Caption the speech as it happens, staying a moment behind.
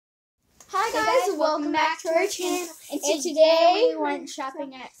welcome back to our channel. And today we went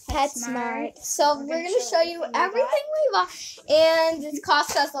shopping at PetSmart. So we're going to show you everything we bought, and it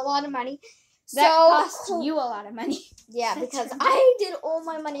cost us a lot of money. That cost you a lot of money. Yeah, because I did all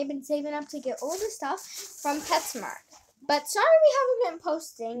my money. I've been saving up to get all the stuff from PetSmart. But sorry we haven't been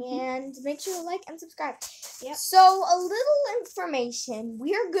posting, and make sure to like and subscribe. Yep. So a little information.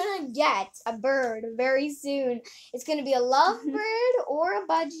 We are going to get a bird very soon. It's going to be a lovebird or a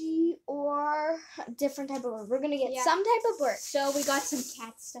budgie or a different type of bird. We're going to get some type of bird. So we got some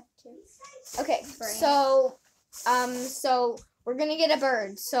cat stuff too. Okay, so we're going to get a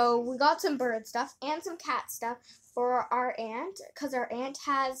bird. So we got some bird stuff and some cat stuff for our aunt, because our aunt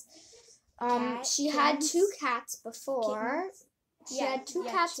has... she had two cats before. She had two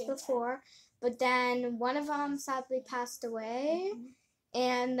cats before, but then one of them sadly passed away,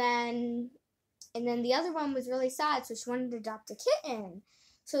 and then the other one was really sad, so she wanted to adopt a kitten.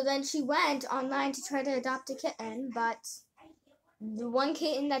 So then she went online to try to adopt a kitten, but the one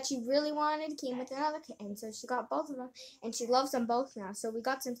kitten that she really wanted came with another kitten, so she got both of them, and she loves them both now. So we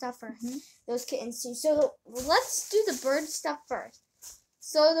got some stuff for those kittens too. So let's do the bird stuff first.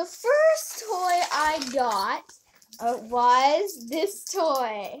 So the first toy I got was this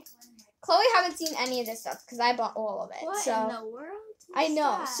toy. Chloe haven't seen any of this stuff because I bought all of it. What so, in the world? I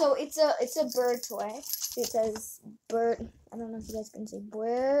know. That? So it's a bird toy. It says bird. I don't know if you guys can see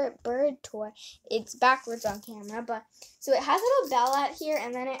bird toy. It's backwards on camera, but so it has a little bell out here,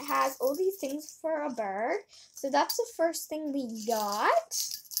 and then it has all these things for a bird. So that's the first thing we got.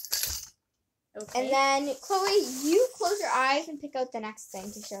 Okay. And then, Chloe, you close your eyes and pick out the next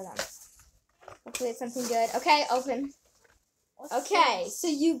thing to show them. Hopefully it's something good. Okay, open. Okay, so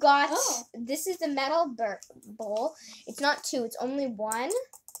you got, this is the metal bowl. It's not two, it's only one.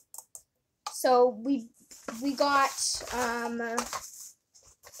 So we got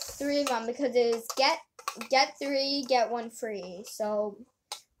three of them because it is get three, get one free. So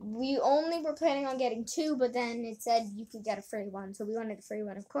we only were planning on getting two, but then it said you could get a free one. So we wanted a free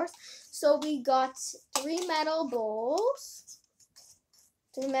one, of course. So we got three metal bowls.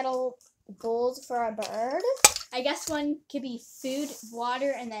 Three metal bowls for our bird. I guess one could be food,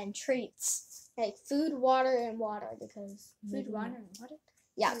 water, and then treats. Like food, water, and water, because... Food, water, and water?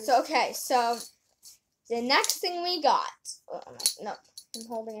 Yeah, so okay, so the next thing we got... No. I'm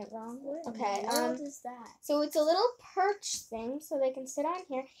holding it wrong. Okay. What is that? So it's a little perch thing, so they can sit on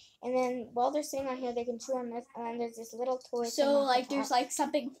here, and then while they're sitting on here, they can chew on this, and then there's this little toy. So like, there's like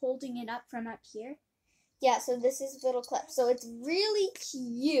something holding it up from up here. Yeah. So this is a little clip. So it's really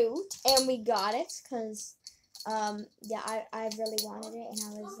cute, and we got it because, yeah, I really wanted it, and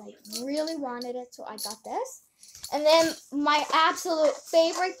I was like really wanted it, so I got this. And then my absolute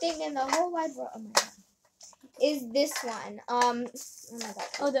favorite thing in the whole wide world. Oh my god. Is this one. Oh my god.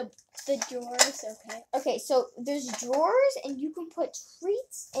 Oh, the drawers, okay. Okay, so there's drawers, and you can put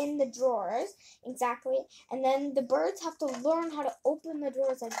treats in the drawers, exactly, and then the birds have to learn how to open the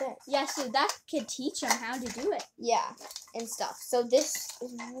drawers like this. Yeah, so that could teach them how to do it. Yeah, and stuff. So this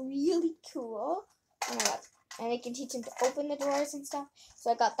is really cool. Oh my god. And it can teach them to open the drawers and stuff.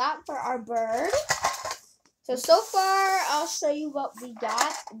 So I got that for our bird. So far, I'll show you what we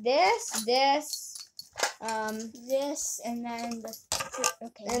got. This, and then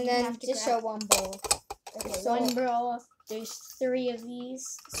okay, and then just show one bowl. Okay, so one bowl. There's three of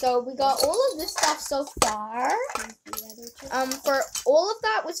these. So we got all of this stuff so far. For all of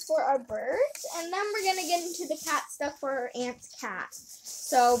that was for our birds, and then we're gonna get into the cat stuff for our aunt's cat.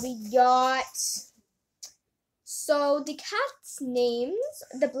 So we got. So the cat's names.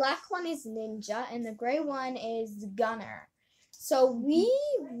 The black one is Ninja, and the gray one is Gunner. So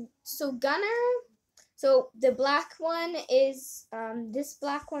Gunner. So the black one is, this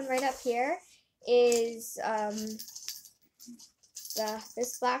black one right up here is,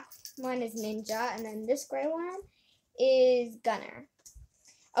 this black one is Ninja, and then this gray one is Gunner.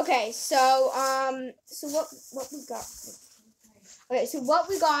 Okay, so what we got? Okay, so what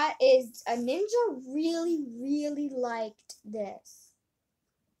we got is a Ninja really liked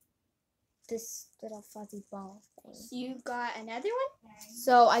this little fuzzy ball thing. You got another one?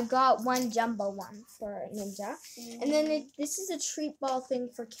 So I got one jumbo one for Ninja. And then this is a treat ball thing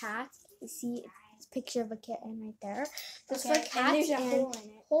for cats. You see it's a picture of a kitten right there. This for cats, and there's a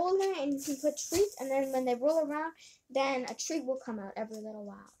hole in it. And you can put treats, and then when they roll around, then a treat will come out every little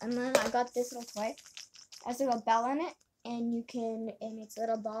while. And then I got this little toy. It has a little bell on it, and it's a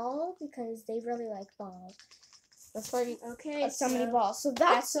little ball because they really like balls. Okay, so many balls. So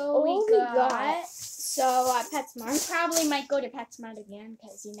that's all we got. So at PetSmart. Probably might go to PetSmart again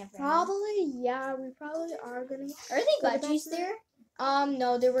because you never know. Yeah, we probably are gonna. Are they budgies there?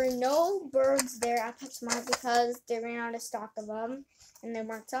 No, there were no birds there at PetSmart because they ran out of stock of them and they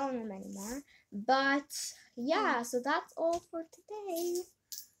weren't selling them anymore. But yeah, so that's all for today.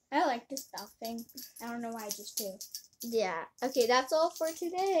 I like the stuffing. I don't know why I just do. Yeah. Okay, that's all for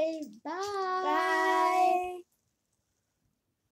today. Bye. Bye.